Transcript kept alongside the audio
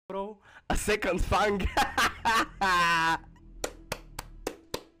bro. A second fang.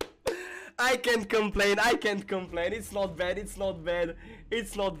 I can't complain. It's not bad.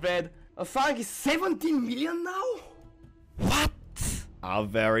 A fang is 17 million now? What? A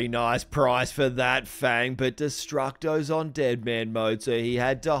very nice price for that Fang, but Destructo's on Deadman mode, so he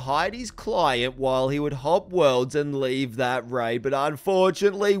had to hide his client while he would hop worlds and leave that raid. But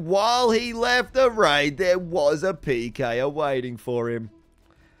unfortunately, while he left the raid, there was a PK awaiting for him.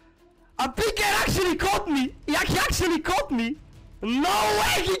 A PK actually caught me! He actually caught me! No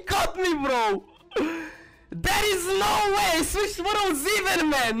way he caught me, bro! There is no way! Switch worlds even,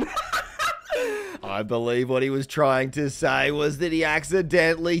 man! I believe what he was trying to say was that he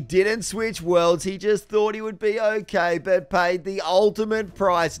accidentally didn't switch worlds. He just thought he would be okay, but paid the ultimate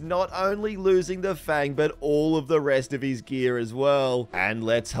price, not only losing the Fang, but all of the rest of his gear as well. And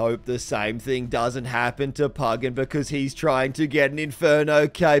let's hope the same thing doesn't happen to Puggin, because he's trying to get an Inferno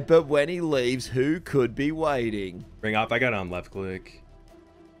cape, but when he leaves, who could be waiting? Ring off, I got it on left click.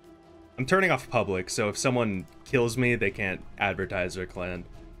 I'm turning off public, so if someone kills me, they can't advertise their clan.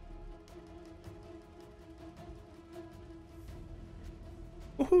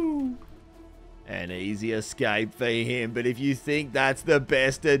 Woohoo! An easy escape for him, but if you think that's the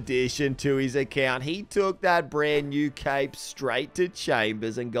best addition to his account, he took that brand new cape straight to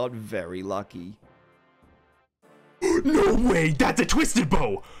Chambers and got very lucky. No way! That's a twisted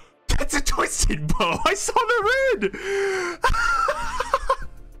bow! That's a twisted bow! I saw the red!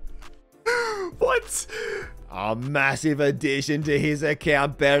 What? A massive addition to his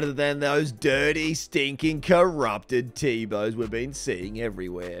account, better than those dirty, stinking, corrupted T-bows we've been seeing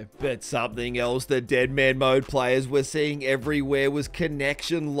everywhere. But something else that Deadman mode players were seeing everywhere was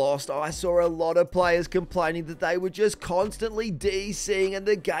connection lost. I saw a lot of players complaining that they were just constantly DCing and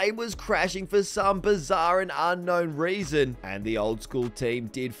the game was crashing for some bizarre and unknown reason. And the old school team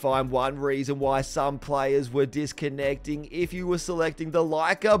did find one reason why some players were disconnecting. If you were selecting the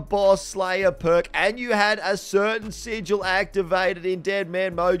Leica Boss Slayer perk and you had a certain sigil activated in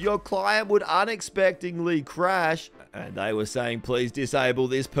Deadman mode, your client would unexpectedly crash. And they were saying, please disable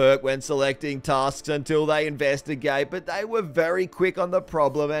this perk when selecting tasks until they investigate, but they were very quick on the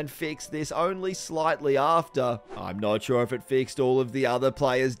problem and fixed this only slightly after. I'm not sure if it fixed all of the other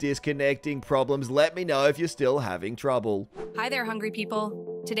players' disconnecting problems. Let me know if you're still having trouble. Hi there, hungry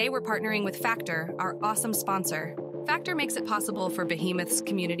people. Today we're partnering with Factor, our awesome sponsor. Factor makes it possible for Behemeth's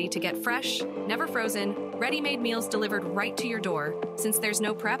community to get fresh, never frozen, ready-made meals delivered right to your door. Since there's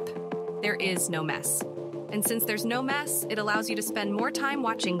no prep, there is no mess. And since there's no mess, it allows you to spend more time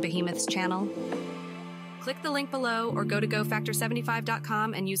watching Behemeth's channel. Click the link below or go to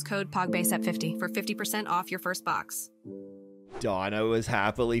gofactor75.com and use code POGBASE50 for 50% off your first box. Dino was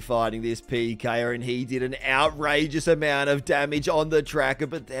happily fighting this PKer and he did an outrageous amount of damage on the tracker,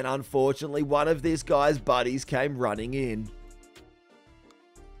 but then unfortunately one of this guy's buddies came running in.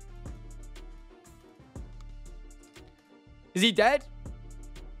 Is he dead?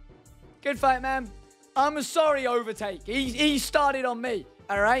 Good fight, man. I'm sorry, Overtake. He started on me.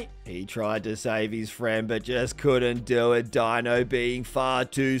 Alright? He tried to save his friend, but just couldn't do it. Dino being far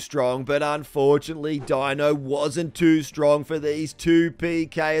too strong, but unfortunately, Dino wasn't too strong for these two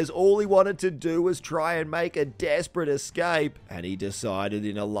PKers. All he wanted to do was try and make a desperate escape, and he decided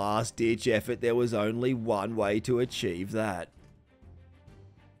in a last-ditch effort there was only one way to achieve that.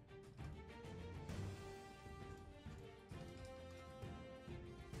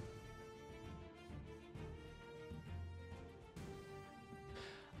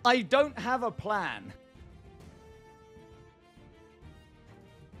 I don't have a plan.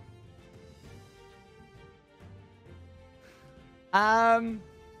 How's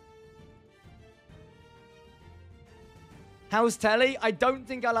Telly? I don't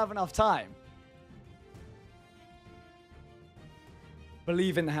think I'll have enough time.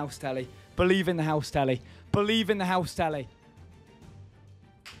 Believe in the house, Telly. Believe in the house, Telly. Believe in the house, Telly.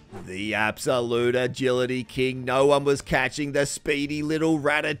 The absolute agility king. No one was catching the speedy little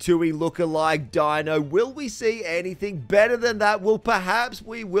Ratatouille lookalike Dino. Will we see anything better than that? Well, perhaps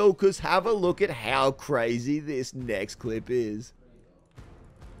we will, because have a look at how crazy this next clip is.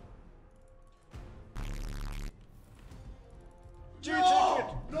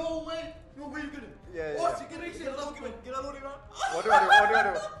 No way! No way, you're gonna. Yeah. What do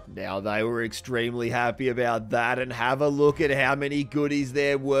I do? Now, they were extremely happy about that, and have a look at how many goodies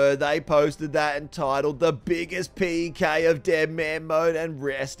there were. They posted that entitled The Biggest PK of Deadman Mode, and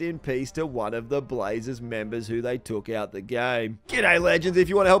rest in peace to one of the Blazers members who they took out the game. G'day, legends. If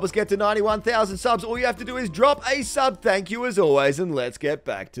you want to help us get to 91,000 subs, all you have to do is drop a sub. Thank you as always, and let's get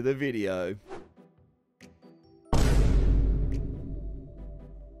back to the video.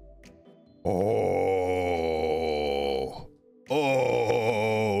 Oh,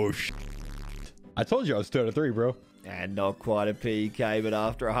 I told you I was 2 out of 3, bro. And not quite a PK, but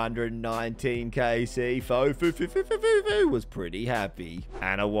after 119 KC, Fo was pretty happy.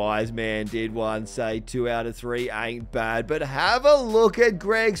 And a wise man did once say 2 out of 3 ain't bad, but have a look at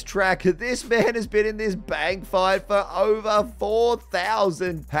Greg's tracker. This man has been in this bank fight for over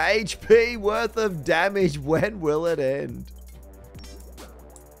 4,000 HP worth of damage. When will it end?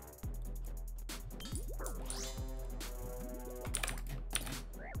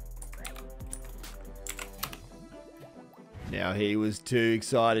 Now, he was too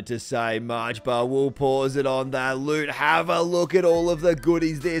excited to say much, but we'll pause it on that loot. Have a look at all of the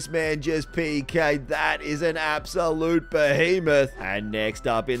goodies this man just PK'd. That is an absolute behemoth. And next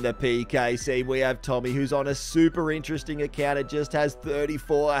up in the PK scene, we have Tommy, who's on a super interesting account. It just has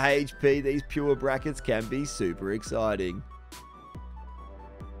 34 HP. These pure brackets can be super exciting.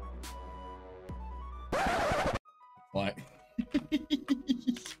 Like,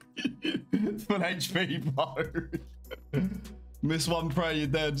 full HP, bro. Miss one, pray you're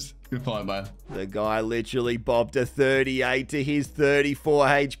dead. Good fight, man. The guy literally bobbed a 38 to his 34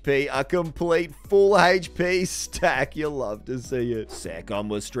 HP. A complete full HP stack. You'll love to see it. Secom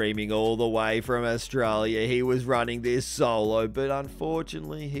was streaming all the way from Australia. He was running this solo, but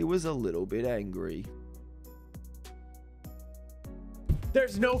unfortunately, he was a little bit angry.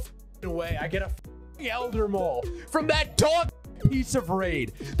 There's no way I get a Elder Mole from that dog piece of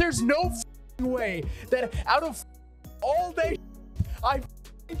raid. There's no way that out of all day I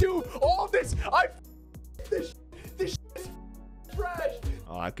do all this. This is trash.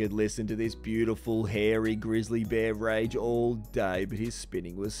 I could listen to this beautiful hairy grizzly bear rage all day, but his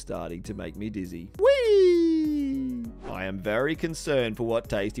spinning was starting to make me dizzy. Whee! I am very concerned for what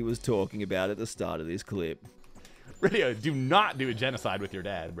Tasty was talking about at the start of this clip. Radio, do not do a genocide with your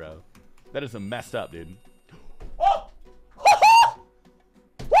dad, bro. That is a messed up, dude. Oh!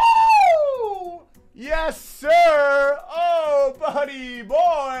 Woo! Yes, sir! Oh, buddy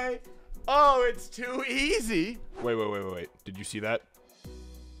boy! Oh, it's too easy. Wait. Did you see that?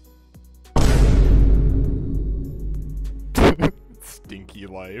 Stinky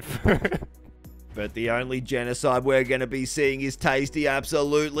life. But the only genocide we're going to be seeing is Tasty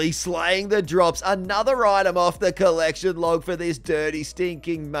absolutely slaying the drops. Another item off the collection log for this dirty,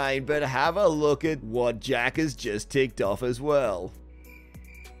 stinking main. But have a look at what Jack has just ticked off as well.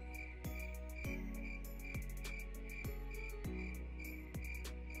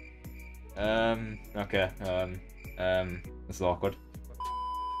 Okay. This is awkward.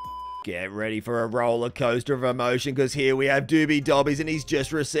 Get ready for a roller coaster of emotion, because here we have Doobie Dobbies, and he's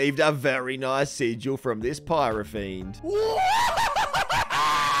just received a very nice sigil from this Pyrofiend.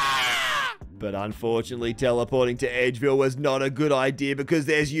 But unfortunately, teleporting to Edgeville was not a good idea, because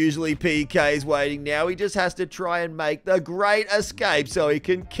there's usually PKs waiting. Now he just has to try and make the great escape so he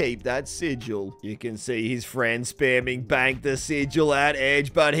can keep that sigil. You can see his friend spamming bank the sigil at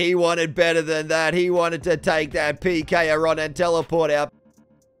Edge, but he wanted better than that. He wanted to take that PK on and teleport out.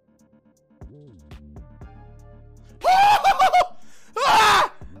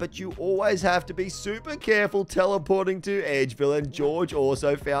 But you always have to be super careful teleporting to Edgeville, and George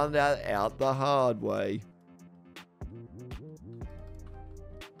also found that out the hard way.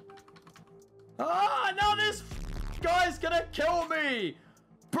 Ah, now this guy's gonna kill me!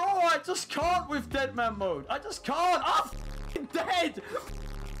 Bro, I just can't with dead man mode. I just can't. I'm dead!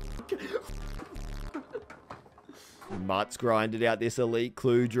 Mutts grinded out this elite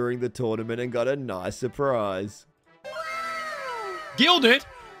clue during the tournament and got a nice surprise. Gilded?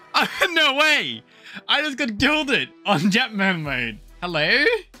 No way! I just got gilded on Jetman mode. Hello?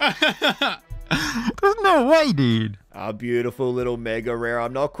 There's no way, dude. A beautiful little mega rare.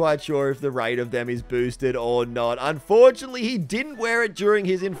 I'm not quite sure if the rate of them is boosted or not. Unfortunately, he didn't wear it during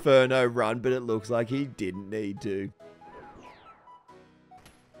his Inferno run, but it looks like he didn't need to.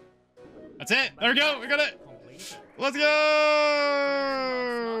 That's it. There we go. We got it. Let's go!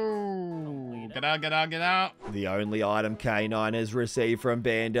 Get out, get out, get out. The only item K9 has received from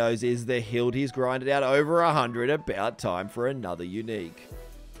Bandos is the hilt. He's grinded out over 100. About time for another unique.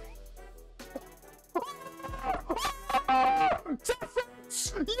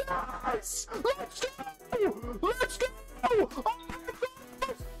 Yes! Let's go! Let's go! Oh my God!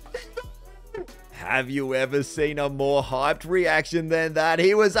 Have you ever seen a more hyped reaction than that?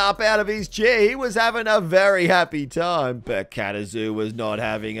 He was up out of his chair. He was having a very happy time. But Katazu was not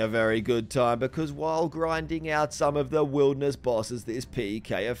having a very good time, because while grinding out some of the wilderness bosses, this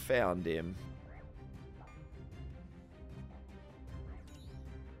PK have found him.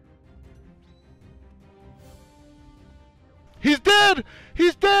 He's dead!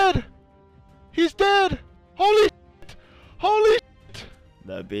 He's dead! He's dead! Holy shit! Holy shit!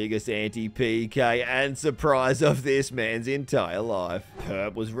 The biggest anti-PK and surprise of this man's entire life.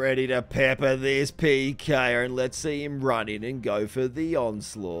 Herb was ready to pepper this PK, and let's see him run in and go for the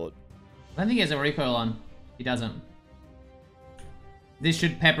onslaught. I don't think he has a recoil on. He doesn't. This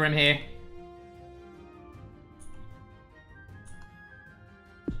should pepper him here.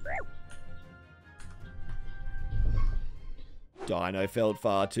 Dino felt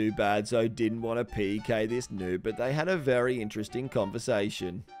far too bad, so didn't want to PK this noob, but they had a very interesting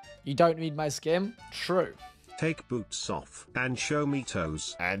conversation. You don't need my skim? True. Take boots off and show me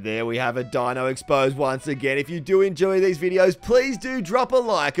toes. And there we have a Dino exposed once again. If you do enjoy these videos, please do drop a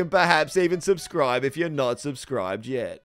like and perhaps even subscribe if you're not subscribed yet.